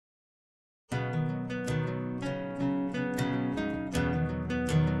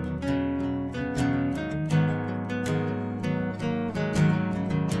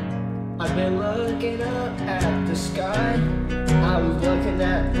been looking up at the sky. I was looking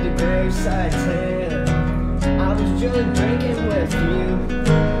at the graveside here. I was just drinking with you.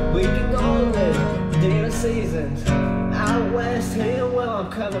 We can go live different seasons out west here where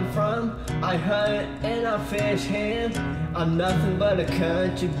I'm coming from. I hunt and I fish here. I'm nothing but a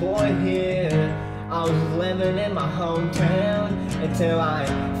country boy here. I was living in my hometown until I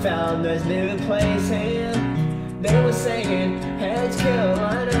found this new place here. They were singing heads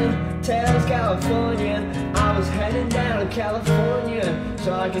Carolina, tails California. I was heading down to California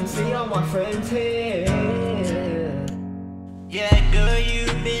so I can see all my friends here. Yeah, girl,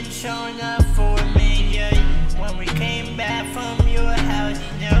 you've been showing up for me. Yeah, when we came back from your house,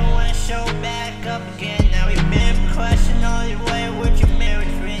 you never want to show back up again. Now we've been crushing all the way with your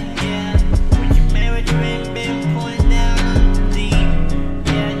marriage ring. Yeah, with your marriage ring, been pulling down on the deep.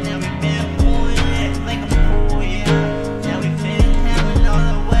 Yeah, now we've been pulling it like a pool. Yeah, now we've been having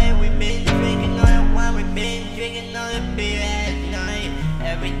all the way. We've been drinking all the wine. We've been drinking all the beer at night.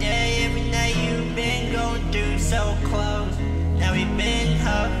 Every day, every night, you've been going through so close. Now we've been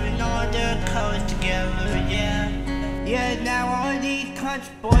hovering all the colors together, yeah. Yeah, now all these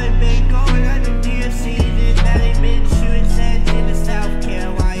country boys been going on the deer season. Now they've been shooting sands in the South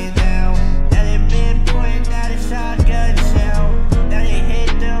Carolina now. Now they've been pointing out a shotgun shell. Now they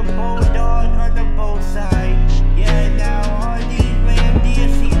hit the bulldog on the boat side. Yeah, now all these ram deer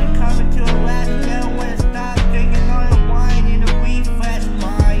season coming to Alaska. Wanna stop drinking all the wine in a refresh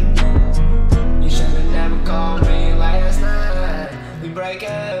mind. You should've never called me last night. We break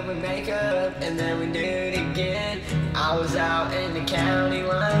up, we make up, and then we do it again. I was out in the county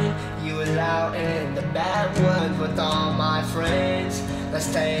line, you was out in the backwoods with all my friends.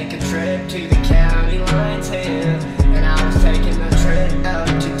 Let's take a trip to the county lines here. And I was taking a trip up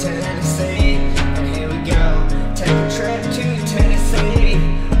to Tennessee. And here we go, take a trip to Tennessee.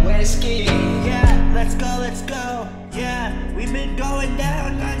 Whiskey. Yeah, let's go, let's go. Yeah, we've been going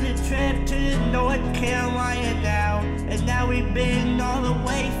down on the trip to North Carolina now. And now we've been all the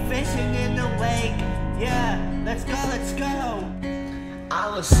way fishing in the lake. Yeah, let's go, let's go. I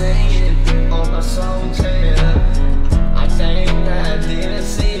was singing all my songs here. I think that I didn't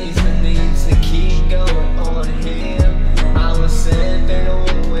see